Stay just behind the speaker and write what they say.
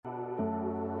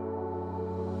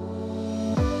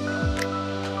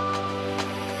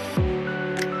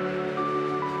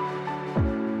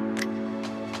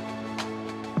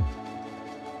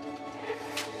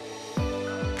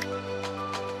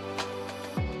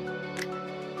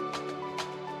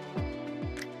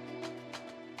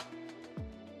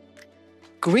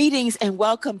Greetings and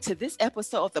welcome to this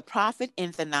episode of The Profit in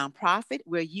the Nonprofit,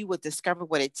 where you will discover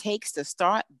what it takes to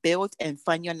start, build, and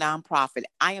fund your nonprofit.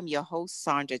 I am your host,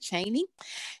 Sandra Cheney,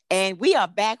 and we are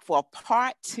back for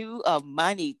part two of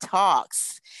Money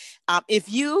Talks.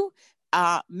 If you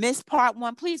missed part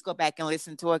one, please go back and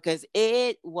listen to it because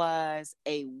it was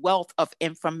a wealth of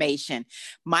information.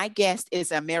 My guest is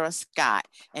Amira Scott,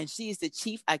 and she is the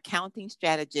Chief Accounting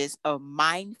Strategist of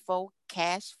Mindful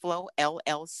Cash Flow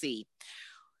LLC.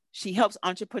 She helps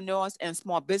entrepreneurs and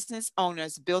small business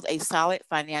owners build a solid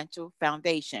financial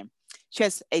foundation. She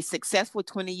has a successful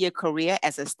 20-year career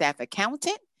as a staff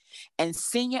accountant and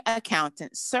senior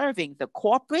accountant serving the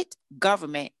corporate,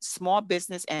 government, small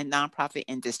business, and nonprofit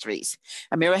industries.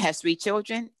 Amira has 3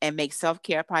 children and makes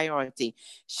self-care a priority.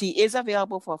 She is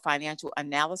available for financial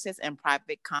analysis and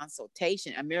private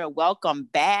consultation. Amira, welcome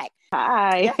back.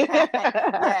 Hi.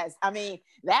 Yes. I mean,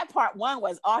 that part one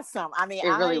was awesome. I mean, It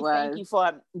really I thank was. you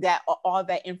for that, all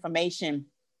that information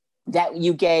that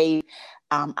you gave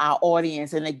our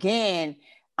audience. And again,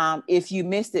 if you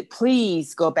missed it,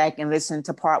 please go back and listen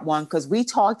to part one, because we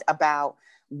talked about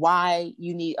why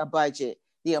you need a budget,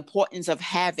 the importance of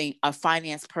having a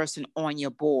finance person on your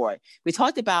board. We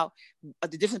talked about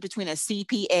the difference between a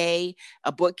CPA,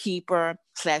 a bookkeeper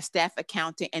 / staff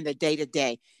accountant, and the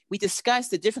day-to-day. We discussed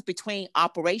the difference between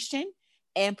operation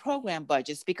and program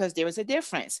budgets because there is a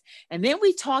difference. And then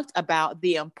we talked about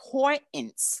the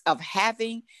importance of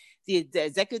having the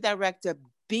executive director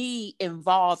be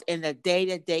involved in the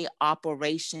day-to-day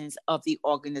operations of the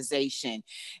organization.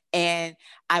 And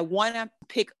I want to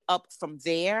pick up from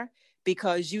there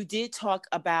because you did talk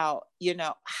about,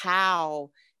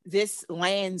 how this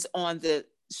lands on the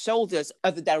shoulders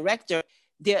of the director.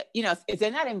 If they're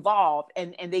not involved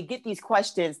and they get these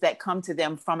questions that come to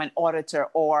them from an auditor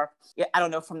or, I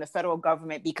don't know, from the federal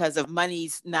government because of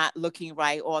money's not looking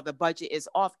right or the budget is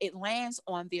off, it lands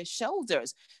on their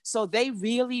shoulders. So they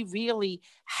really, really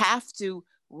have to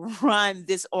run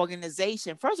this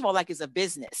organization. First of all, like it's a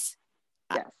business.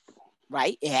 Yes.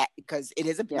 Right? Yeah, because it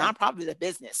is a nonprofit, it's a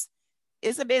business.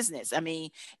 It's a business. I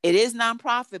mean, it is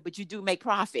nonprofit, but you do make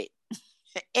profit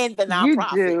in the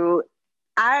nonprofit. You do.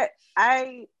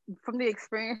 I from the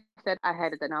experience that I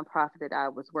had at the nonprofit that I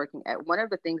was working at, one of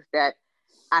the things that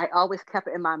I always kept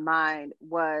in my mind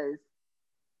was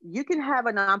you can have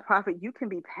a nonprofit, you can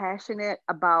be passionate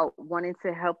about wanting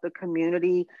to help the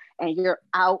community and you're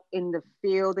out in the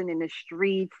field and in the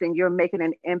streets and you're making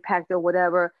an impact or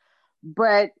whatever,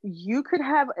 but you could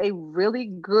have a really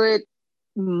good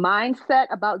mindset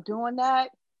about doing that,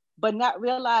 but not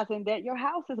realizing that your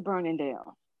house is burning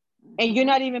down. And you're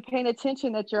not even paying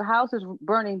attention that your house is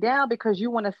burning down because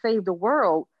you want to save the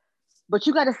world, but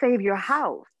you got to save your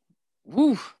house.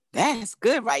 Woo, that's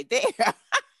good right there.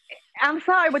 I'm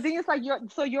sorry, but then it's like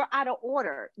you're out of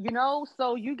order,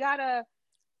 So you gotta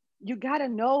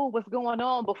know what's going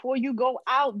on before you go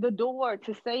out the door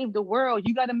to save the world.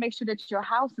 You gotta make sure that your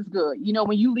house is good.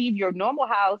 When you leave your normal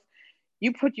house,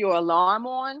 you put your alarm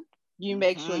on, you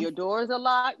make sure your doors are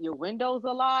locked, your windows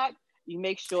are locked. You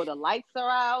make sure the lights are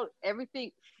out,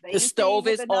 everything. The stove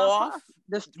is off.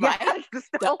 Right?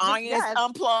 The iron is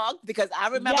unplugged because I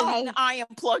remember leaving the iron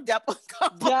plugged up a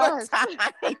couple of times.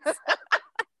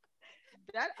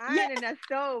 That iron and that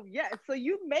stove. Yeah. So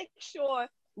you make sure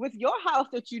with your house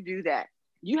that you do that.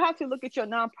 You have to look at your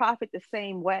nonprofit the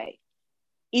same way.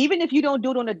 Even if you don't do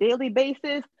it on a daily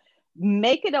basis,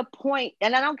 make it a point.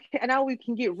 And I know we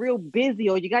can get real busy,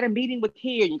 or you got a meeting with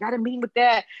here, you got a meeting with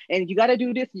that, and you got to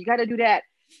do this, you got to do that.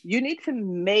 You need to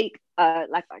make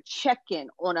like a check-in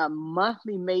on a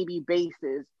monthly maybe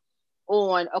basis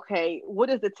on, okay, what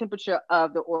is the temperature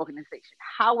of the organization?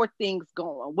 How are things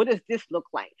going? What does this look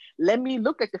like? Let me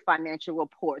look at the financial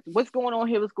reports. What's going on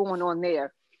here? What's going on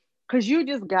there? Because you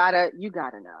gotta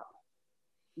know.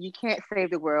 You can't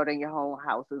save the world and your whole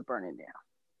house is burning down.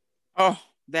 Oh,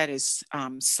 that is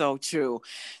so true.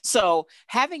 So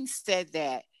having said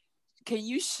that, can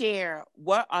you share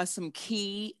what are some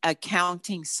key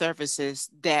accounting services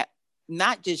that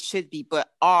not just should be, but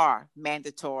are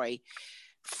mandatory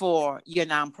for your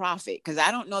nonprofit? Because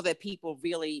I don't know that people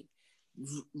really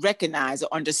recognize or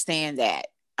understand that.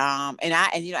 And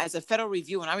as a federal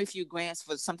review, when I review grants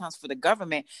sometimes for the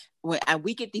government, and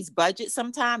we get these budgets,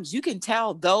 sometimes you can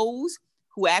tell those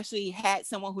who actually had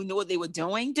someone who knew what they were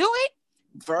doing do it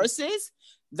versus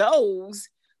those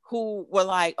who were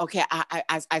like, okay,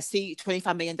 I see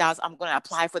 $25 million. I'm going to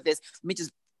apply for this. Let me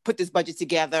just put this budget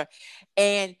together,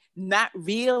 and not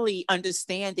really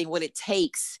understanding what it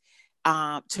takes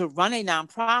to run a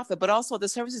nonprofit, but also the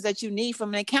services that you need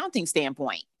from an accounting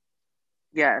standpoint.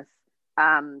 Yes.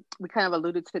 we kind of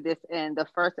alluded to this in the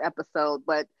first episode,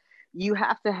 but you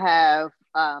have to have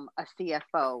a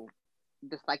CFO,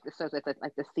 just like the service,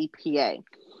 like the CPA.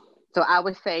 So I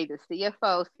would say the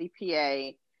CFO,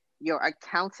 CPA, your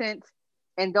accountant,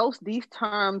 and these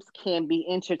terms can be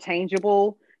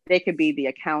interchangeable. They could be the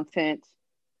accountant,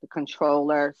 the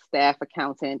controller, staff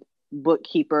accountant,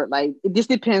 bookkeeper. Like it just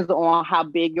depends on how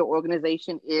big your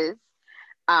organization is.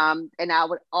 And I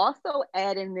would also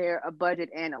add in there a budget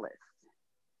analyst.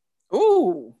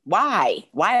 Ooh, why?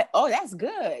 Why? Oh, that's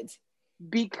good.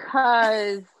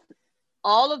 Because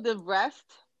all of the rest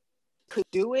could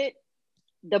do it.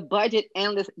 The budget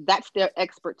analyst, that's their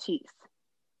expertise.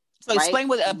 So explain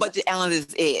what a budget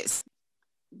analyst is.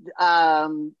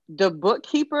 The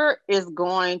bookkeeper is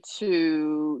going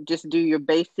to just do your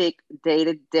basic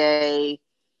day-to-day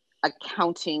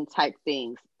accounting type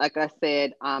things. Like I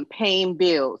said, paying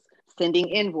bills, sending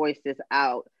invoices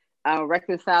out,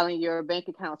 reconciling your bank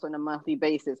accounts on a monthly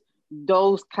basis,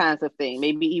 those kinds of things.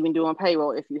 Maybe even doing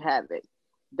payroll if you have it.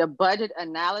 The budget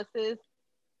analysis,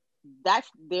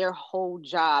 that's their whole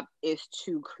job, is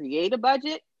to create a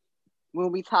budget.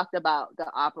 When we talked about the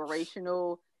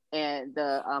operational and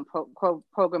the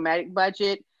programmatic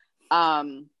budget,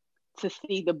 to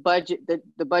see the budget,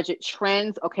 the budget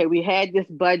trends. Okay, we had this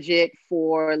budget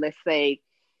for, let's say,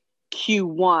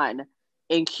 Q1.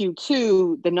 In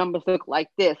Q2, the numbers look like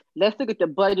this. Let's look at the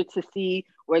budget to see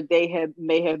where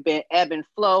may have been ebb and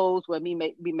flows, where we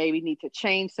maybe need to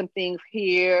change some things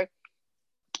here.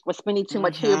 We're spending too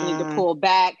much here, we need to pull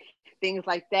back, things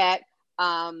like that.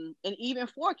 And even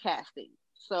forecasting.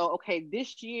 So, okay,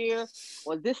 this year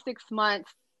or this 6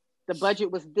 months, the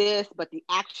budget was this, but the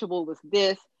actual was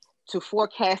this. To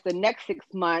forecast the next 6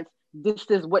 months, this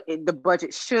is what the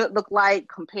budget should look like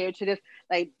compared to this.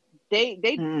 Like they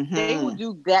will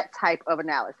do that type of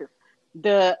analysis.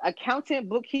 The accountant,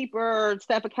 bookkeeper,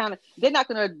 staff accountant, they're not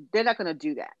gonna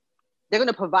do that. They're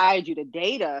gonna provide you the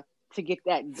data to get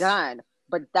that done,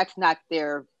 but that's not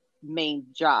their main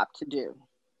job to do.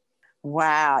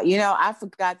 Wow. You know, I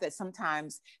forgot that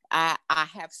sometimes I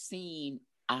have seen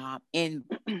in,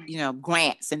 you know,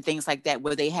 grants and things like that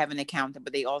where they have an accountant,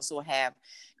 but they also have,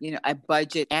 you know, a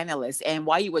budget analyst. And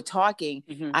while you were talking,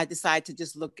 I decided to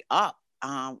just look up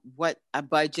what a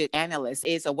budget analyst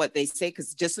is or what they say,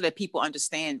 because just so that people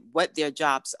understand what their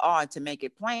jobs are, to make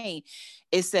it plain,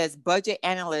 it says budget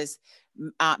analysts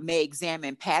may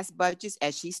examine past budgets,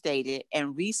 as she stated,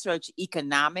 and research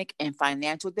economic and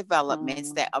financial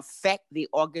developments that affect the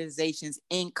organization's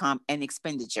income and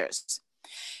expenditures.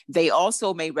 They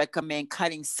also may recommend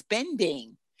cutting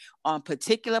spending on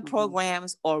particular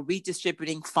programs or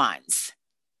redistributing funds.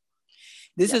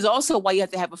 This is also why you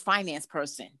have to have a finance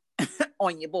person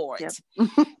on your board,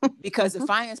 because the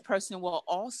finance person will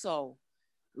also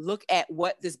look at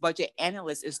what this budget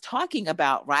analyst is talking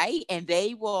about, right? And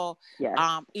they will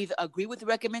either agree with the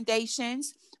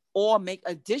recommendations or make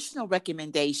additional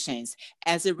recommendations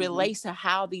as it relates to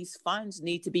how these funds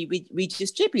need to be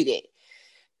redistributed.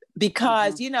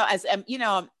 Because, you know, as you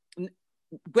know,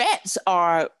 grants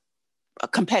are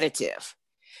competitive.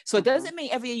 So it doesn't mean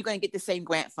every year you're going to get the same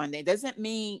grant funding. It doesn't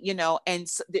mean, you know, and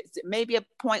so maybe a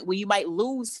point where you might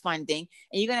lose funding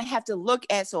and you're going to have to look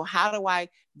at, so how do I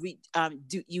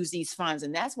use these funds?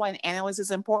 And that's why an analyst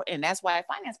is important. And that's why a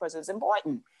finance person is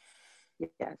important.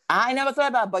 Yes. I never thought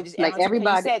about budget analysts. Like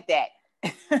everybody said that.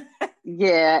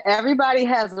 Yeah, everybody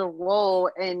has a role.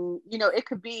 And, you know, it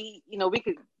could be, you know, we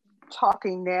could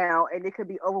talking now and it could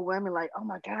be overwhelming. Like, oh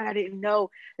my God, I didn't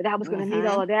know that I was going to need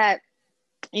all of that.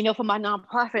 You know, for my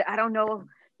nonprofit, I don't know,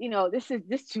 you know, this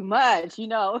too much, you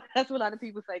know, that's what a lot of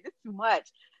people say, this is too much.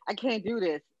 I can't do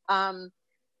this.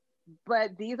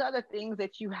 But these are the things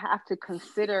that you have to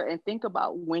consider and think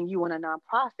about when you own a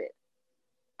nonprofit.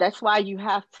 That's why you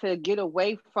have to get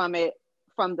away from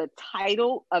the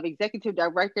title of executive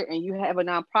director, and you have a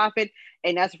nonprofit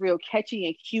and that's real catchy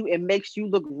and cute and makes you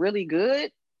look really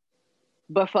good.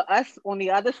 But for us on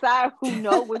the other side who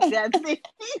know what that means,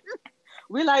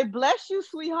 we're like, bless you,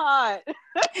 sweetheart.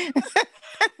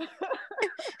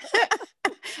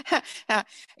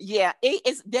 Yeah,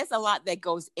 there's a lot that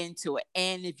goes into it.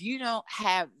 And if you don't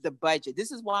have the budget,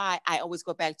 this is why I always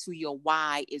go back to your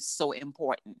why is so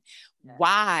important. Yes.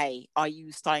 Why are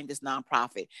you starting this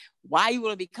nonprofit? Why you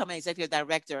want to become an executive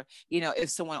director? You know, if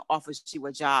someone offers you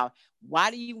a job,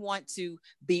 why do you want to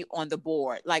be on the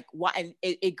board? Like, why? And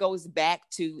it goes back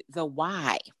to the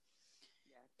why.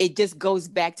 It just goes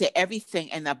back to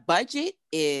everything. And the budget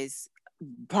is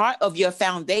part of your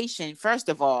foundation, first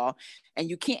of all, and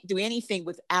you can't do anything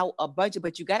without a budget,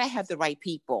 but you got to have the right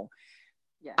people.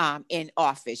 Yes. In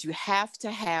office. You have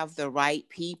to have the right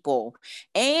people.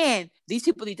 And these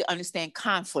people need to understand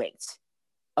conflict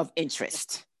of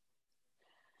interest.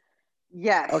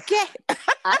 Yes. Okay.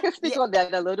 I can speak Yeah. on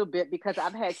that a little bit because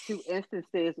I've had two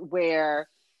instances where,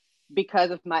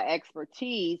 because of my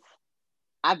expertise,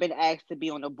 I've been asked to be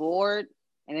on the board,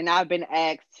 and then I've been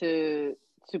asked to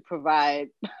provide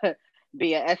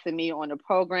be an SME on the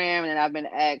program, and I've been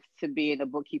asked to be in the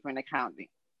bookkeeper and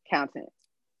accountant.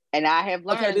 And I have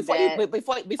Okay. learned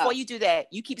that Before you do that,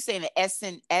 you keep saying the S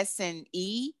and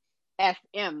E.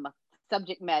 SM,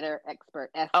 subject matter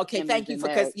expert. Okay. SM is Thank you in for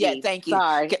there. E. thank you.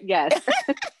 Sorry. Yes.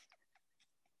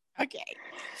 Okay.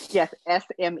 Yes.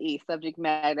 SME, subject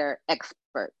matter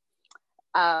expert.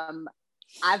 Um,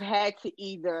 I've had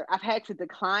to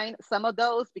decline some of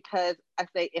those because I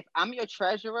say, if I'm your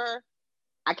treasurer,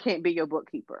 I can't be your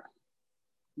bookkeeper.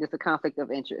 There's a conflict of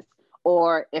interest.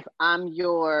 Or if I'm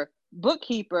your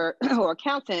bookkeeper or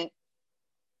accountant,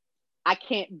 I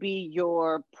can't be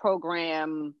your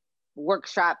program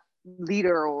workshop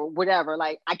leader or whatever.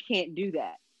 Like, I can't do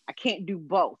that. I can't do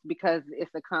both because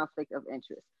it's a conflict of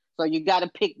interest. So you got to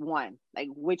pick one. Like,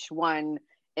 which one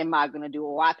am I going to do?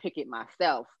 Or I pick it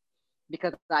myself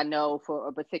because I know for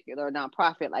a particular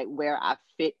nonprofit, like, where I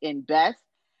fit in best.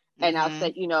 And I'll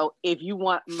say, if you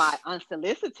want my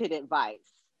unsolicited advice,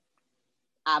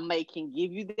 can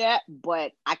give you that,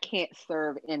 but I can't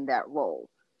serve in that role.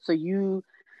 So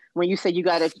when you say you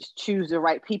got to choose the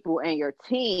right people and your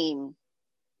team,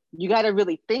 you got to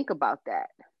really think about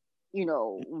that.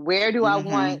 Where do I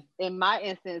want, in my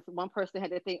instance, one person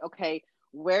had to think, okay,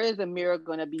 where is Amira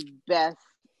going to be best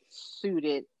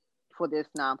suited for this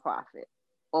nonprofit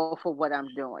or for what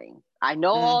I'm doing? I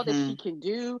know all that she can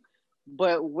do,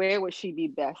 but where would she be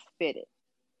best fitted?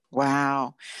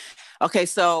 Wow. Okay,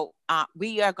 so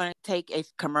we are going to take a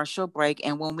commercial break,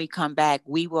 and when we come back,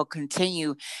 we will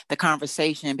continue the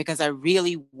conversation because I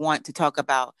really want to talk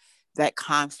about that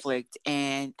conflict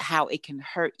and how it can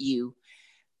hurt you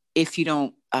if you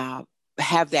don't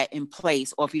have that in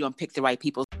place or if you don't pick the right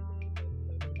people.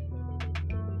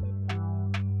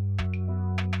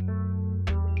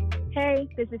 Hey,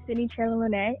 this is Sydney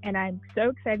Cherla-Lene, and I'm so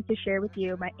excited to share with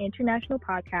you my international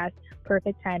podcast,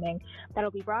 Perfect Timing,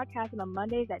 that'll be broadcasted on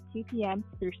Mondays at 2 p.m.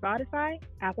 through Spotify,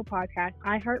 Apple Podcasts,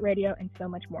 iHeartRadio, and so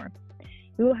much more.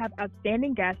 We will have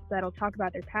outstanding guests that'll talk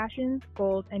about their passions,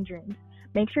 goals, and dreams.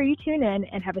 Make sure you tune in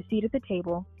and have a seat at the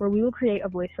table where we will create a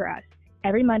voice for us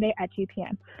every Monday at 2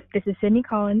 p.m. This is Sydney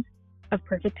Collins of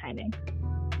Perfect Timing.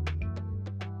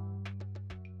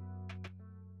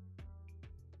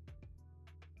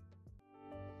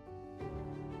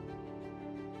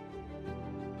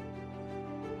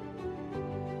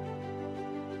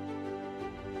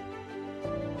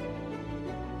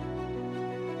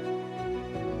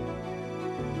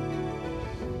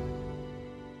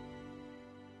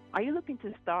 Are you looking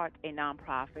to start a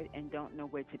nonprofit and don't know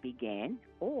where to begin?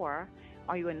 Or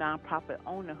are you a nonprofit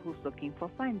owner who's looking for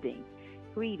funding?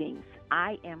 Greetings.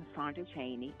 I am Sandra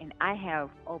Cheney, and I have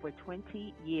over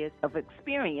 20 years of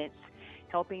experience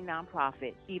helping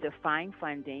nonprofits either find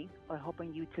funding or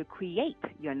helping you to create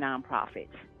your nonprofit.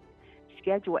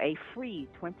 Schedule a free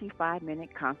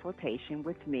 25-minute consultation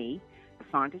with me,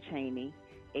 Sandra Cheney,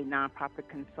 a nonprofit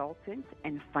consultant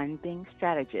and funding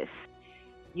strategist.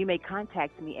 You may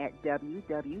contact me at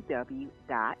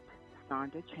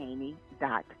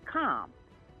www.sandrachaney.com.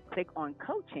 Click on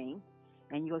coaching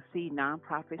and you'll see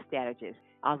nonprofit strategists.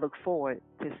 I'll look forward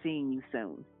to seeing you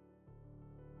soon.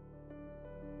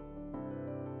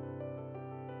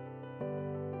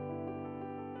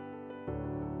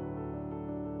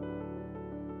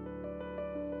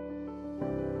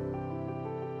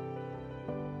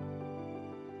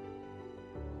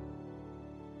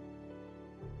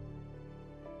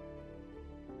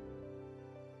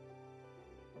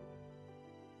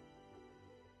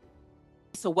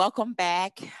 So welcome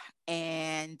back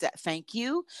and thank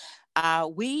you.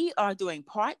 We are doing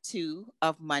part 2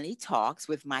 of Money Talks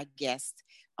with my guest,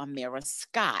 Amira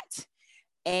Scott.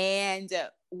 And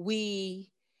we're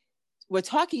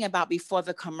talking about, before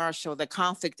the commercial, the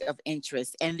conflict of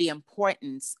interest and the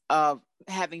importance of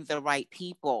having the right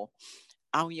people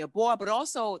on your board, but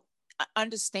also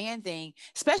understanding,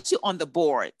 especially on the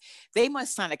board, they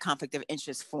must sign a conflict of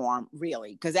interest form,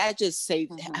 really, because that just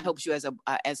helps you as a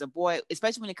board,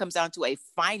 especially when it comes down to a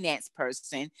finance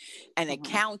person, an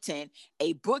accountant,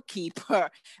 a bookkeeper,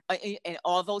 and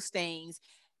all those things.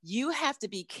 You have to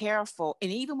be careful,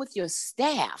 and even with your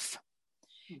staff.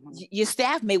 Your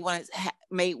staff may want to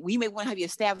have your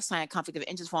staff sign a conflict of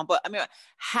interest form, but I mean,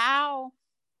 how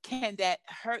can that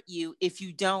hurt you if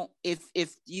you don't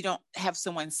have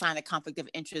someone sign a conflict of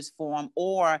interest form,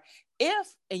 or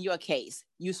if in your case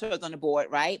you served on the board,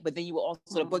 right, but then you were also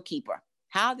the bookkeeper?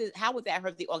 How would that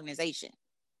hurt the organization?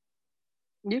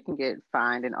 You can get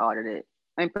fined and audited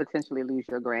and potentially lose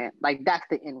your grant. Like, that's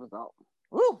the end result.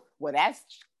 Ooh, well, that's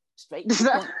straight.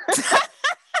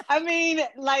 I mean,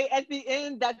 like, at the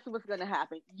end, that's what's going to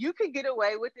happen. You could get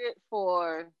away with it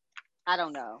for, I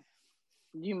don't know,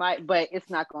 you might, but it's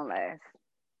not going to last.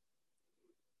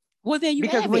 Well, then you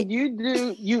because have when it. you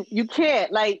do, you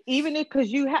can't, like, even if, because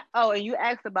you have, oh, and you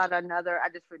asked about another, I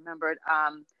just remembered,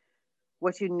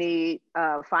 what you need,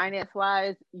 finance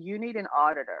wise, you need an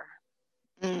auditor.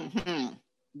 Mm-hmm.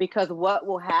 Because what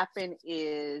will happen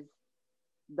is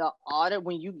the audit,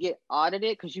 when you get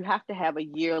audited, because you have to have a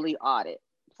yearly audit.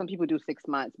 Some people do 6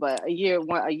 months, but a year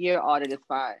audit is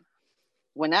fine.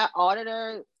 When that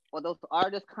auditor or those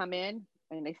auditors come in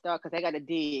and they start, because they got to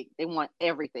dig, they want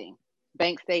everything,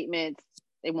 bank statements,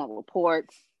 they want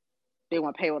reports, they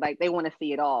want payroll, like they want to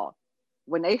see it all.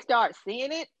 When they start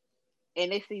seeing it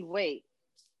and they see, wait,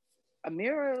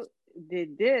 Amira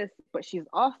did this, but she's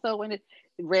also in it,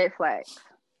 red flags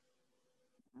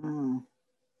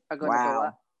are going to go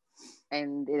up,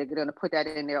 and they're going to put that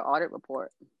in their audit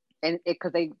report. And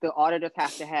because the auditors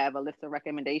have to have a list of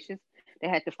recommendations, they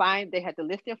had to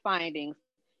list their findings,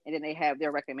 and then they have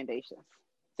their recommendations.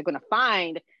 They're going to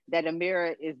find that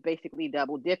Amira is basically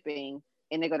double dipping,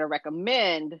 and they're going to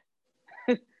recommend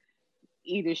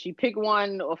either she pick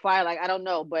one or fire, like, I don't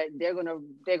know, but they're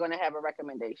gonna have a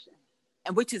recommendation.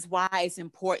 And which is why it's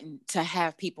important to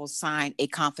have people sign a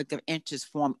conflict of interest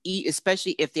form,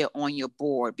 especially if they're on your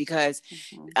board, because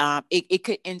it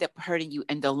could end up hurting you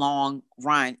in the long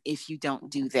run if you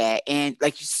don't do that. And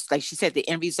like she said, the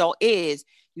end result is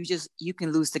you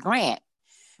can lose the grant,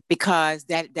 because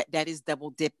that is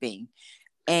double dipping.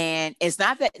 And it's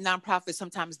not that nonprofits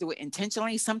sometimes do it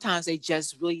intentionally. Sometimes they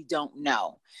just really don't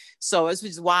know. So this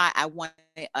is why I wanted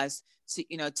us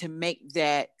to make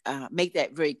that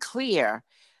very clear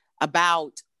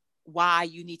about why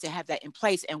you need to have that in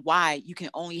place, and why you can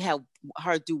only have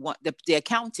her do one, the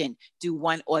accountant do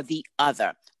one or the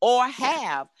other, or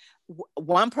have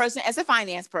one person as a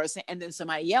finance person and then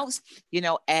somebody else,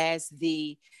 as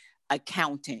the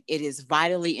accountant. It is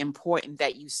vitally important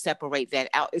that you separate that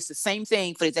out. It's the same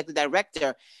thing for the executive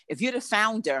director. If you're the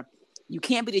founder, you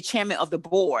can't be the chairman of the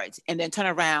board and then turn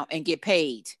around and get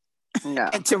paid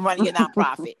and to run your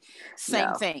nonprofit.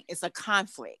 Same thing. It's a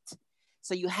conflict.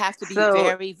 So you have to be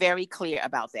very, very clear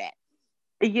about that.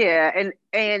 Yeah,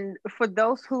 and for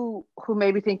those who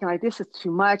may be thinking like, this is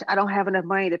too much, I don't have enough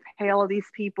money to pay all of these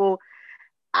people,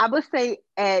 I would say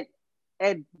at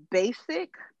basic,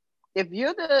 if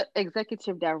you're the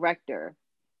executive director,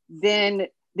 then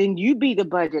you be the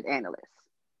budget analyst.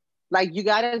 Like, you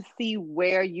got to see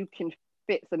where you can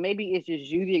fit. So maybe it's just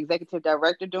you, the executive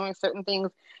director, doing certain things,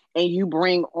 and you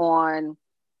bring on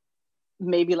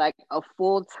maybe like a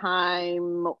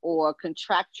full-time or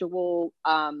contractual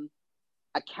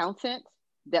accountant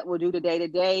that will do the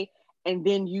day-to-day. And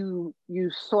then you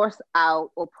source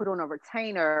out or put on a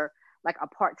retainer like a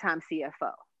part-time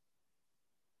CFO.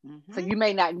 Mm-hmm. So you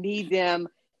may not need them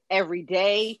every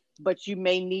day, but you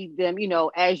may need them,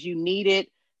 as you need it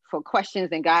for questions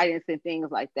and guidance and things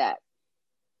like that.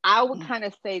 I would kind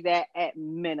of say that at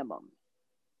minimum.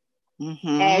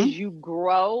 Mm-hmm. As you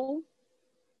grow,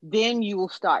 then you will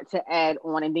start to add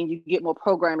on, and then you get more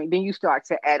programming. Then you start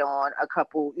to add on a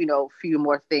couple, few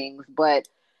more things. But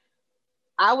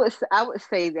I would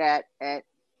say that at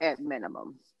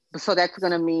minimum. So that's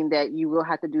going to mean that you will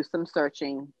have to do some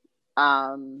searching,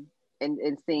 and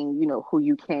seeing, who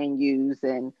you can use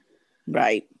and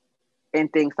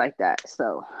things like that.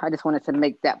 So I just wanted to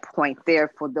make that point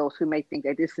there for those who may think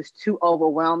that this is too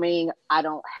overwhelming. I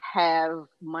don't have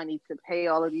money to pay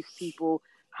all of these people.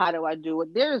 How do I do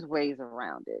it? There's ways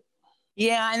around it.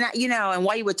 Yeah. And, and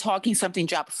while you were talking, something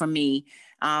dropped from me,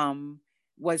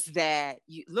 was that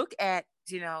you look at,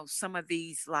 some of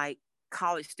these like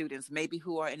college students, maybe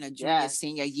who are in a junior,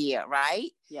 senior year, right?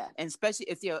 Yeah. And especially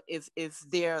if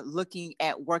they're looking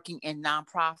at working in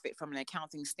nonprofit from an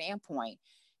accounting standpoint,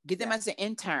 get them as an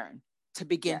intern to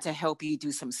begin to help you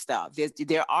do some stuff.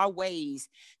 There are ways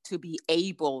to be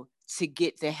able to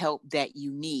get the help that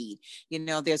you need.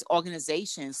 There's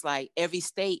organizations, like every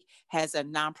state has a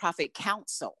nonprofit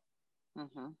council.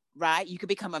 Mm-hmm. Right? You could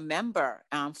become a member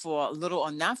for little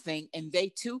or nothing, and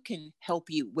they too can help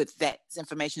you with that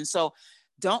information. So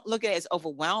don't look at it as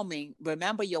overwhelming.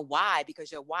 Remember your why,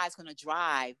 because your why is going to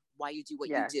drive why you do what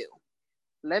you do.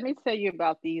 Let me tell you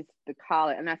about the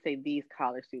college, and I say these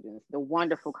college students, the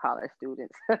wonderful college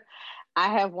students. I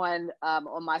have one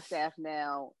on my staff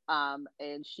now,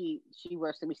 and she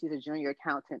works for me. She's a junior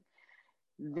accountant.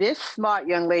 This smart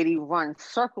young lady runs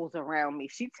circles around me.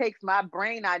 She takes my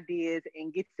brain ideas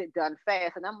and gets it done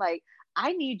fast. And I'm like,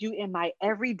 I need you in my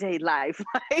everyday life.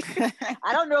 Like,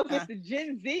 I don't know if it's the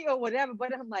Gen Z or whatever,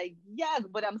 but I'm like, yes,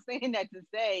 but I'm saying that to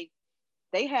say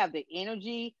they have the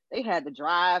energy, they had the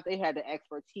drive, they had the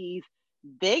expertise,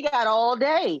 they got all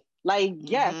day. Like,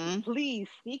 yes, please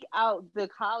seek out the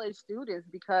college students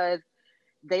because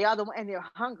they are the one and they're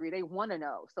hungry. They want to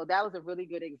know. So that was a really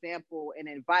good example and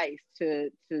advice to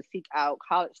seek out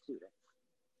college students.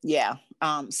 Yeah.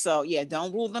 So yeah,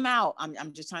 don't rule them out.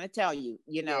 I'm just trying to tell you,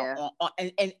 Yeah.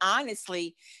 and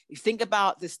honestly, think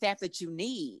about the staff that you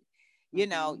need.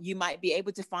 You might be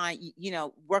able to find,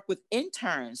 work with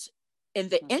interns in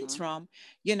the interim,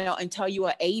 until you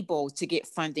are able to get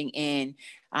funding in,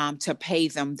 to pay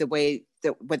them the way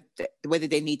the way that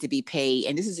they need to be paid.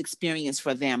 And this is experience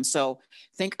for them. So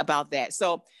think about that.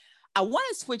 So I want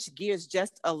to switch gears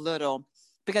just a little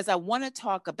because I want to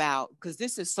talk about, because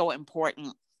this is so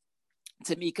important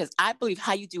to me, because I believe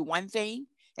how you do one thing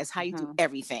is how you do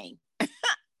everything.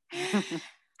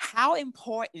 How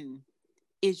important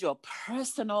is your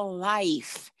personal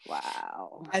life?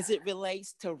 Wow. As it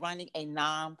relates to running a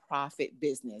nonprofit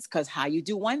business? Because how you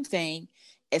do one thing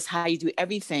is how you do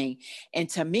everything. And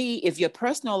to me, if your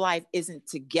personal life isn't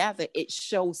together, it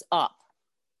shows up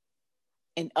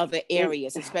in other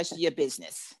areas, especially your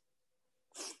business.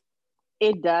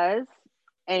 It does.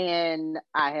 And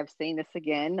I have seen this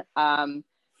again.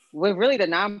 With really the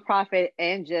nonprofit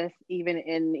and just even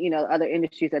in, other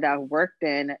industries that I've worked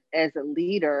in as a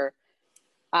leader,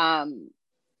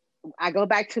 I go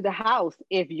back to the house.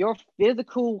 If your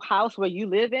physical house where you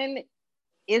live in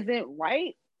isn't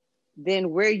right,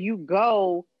 then where you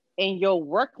go in your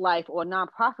work life or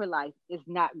nonprofit life is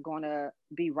not going to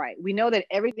be right. We know that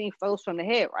everything flows from the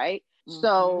head, right?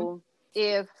 So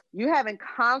if you're having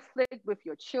conflict with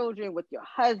your children, with your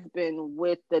husband,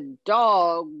 with the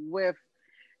dog, with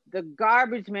the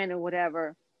garbage man or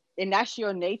whatever, and that's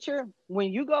your nature,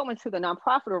 when you go into the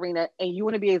nonprofit arena and you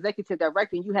want to be executive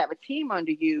director and you have a team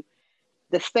under you,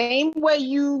 the same way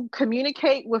you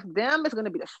communicate with them is going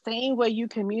to be the same way you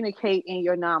communicate in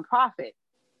your nonprofit.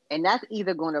 And that's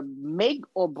either going to make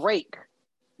or break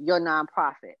your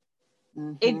nonprofit.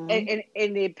 In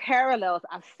the parallels,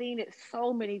 I've seen it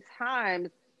so many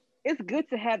times. It's good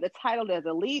to have the title as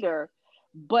a leader,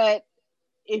 but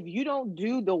if you don't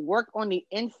do the work on the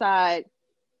inside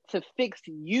to fix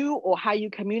you or how you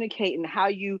communicate and how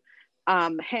you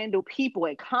handle people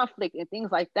and conflict and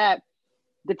things like that,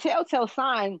 the telltale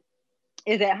sign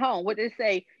is at home. What they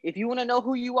say, if you want to know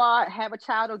who you are, have a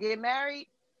child or get married.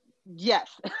 Yes,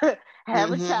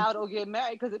 have a child or get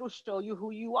married because it'll show you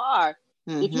who you are.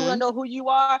 If you want to know who you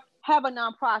are, have a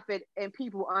nonprofit and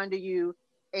people under you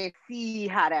and see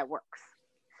how that works.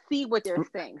 See what they're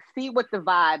saying. See what the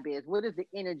vibe is. What is the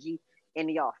energy in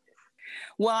the office?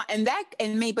 Well,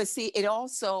 but see, it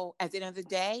also, at the end of the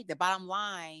day, the bottom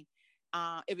line,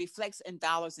 it reflects in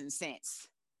dollars and cents.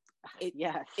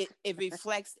 It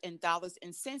reflects in dollars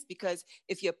and cents, because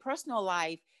if your personal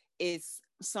life is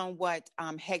somewhat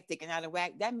hectic and out of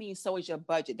whack, that means so is your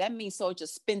budget. That means so is your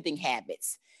spending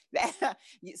habits.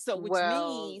 Which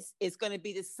means it's going to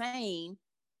be the same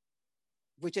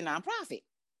with your nonprofit.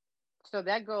 So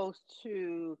that goes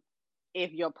to,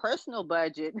 if your personal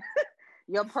budget,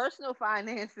 your personal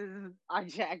finances are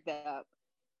jacked up,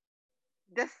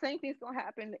 the same thing's going to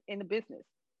happen in the business.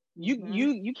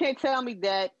 You can't tell me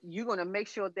that you're going to make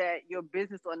sure that your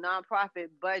business or nonprofit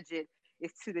budget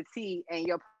is to the T and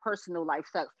your personal life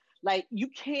sucks. Like, you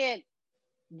can't,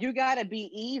 you got to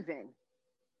be even.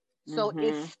 So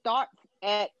it starts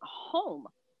at home.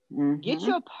 Get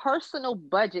your personal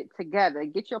budget together.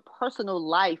 Get your personal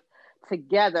life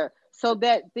together so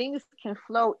that things can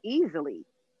flow easily.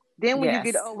 Then when you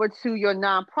get over to your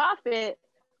nonprofit,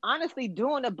 honestly,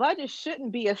 doing a budget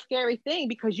shouldn't be a scary thing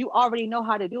because you already know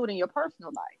how to do it in your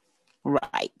personal life.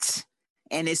 Right.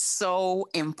 And it's so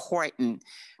important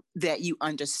that you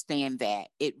understand that.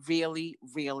 It really,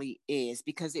 really is,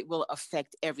 because it will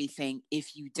affect everything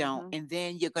if you don't. And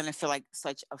then you're going to feel like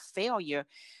such a failure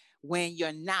when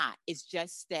you're not. It's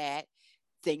just that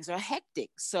things are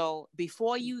hectic. So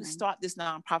before you start this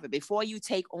nonprofit, before you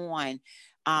take on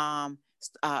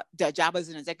the job as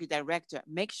an executive director,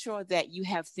 make sure that you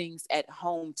have things at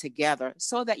home together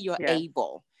so that you're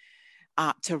able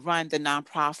to run the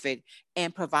nonprofit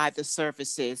and provide the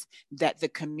services that the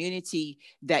community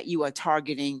that you are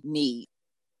targeting need.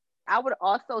 I would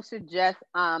also suggest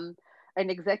an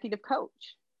executive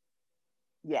coach.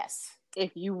 Yes.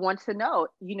 If you want to know,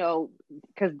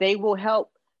 because they will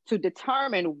help to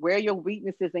determine where your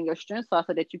weaknesses and your strengths are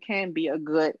so that you can be a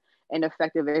good and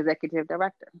effective executive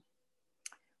director.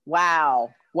 Wow.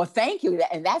 Well, thank you.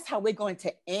 And that's how we're going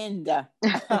to end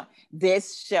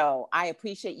this show. I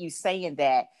appreciate you saying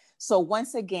that. So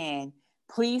once again,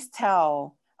 please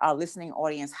tell our listening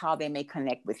audience how they may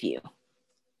connect with you.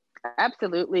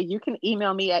 Absolutely. You can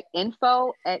email me at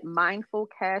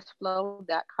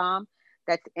info@mindfulcashflow.com.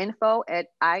 That's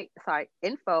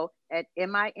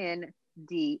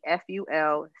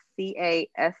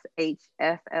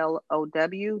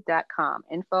info@mindfulcashflow.com.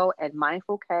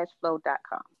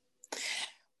 Info@mindfulcashflow.com.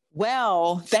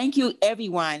 Well, thank you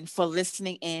everyone for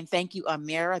listening in. Thank you,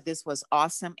 Amira. This was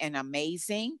awesome and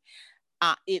amazing.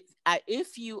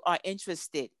 If you are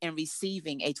interested in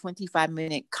receiving a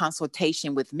 25-minute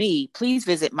consultation with me, please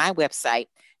visit my website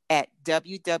at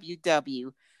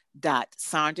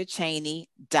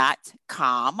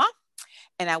www.sandrachaney.com.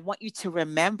 And I want you to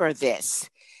remember this.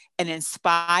 An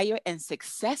inspired and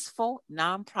successful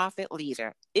nonprofit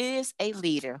leader is a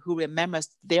leader who remembers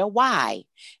their why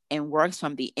and works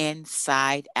from the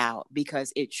inside out,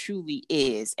 because it truly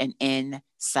is an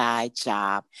inside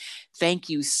job. Thank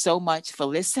you so much for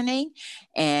listening,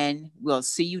 and we'll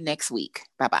see you next week.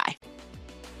 Bye-bye.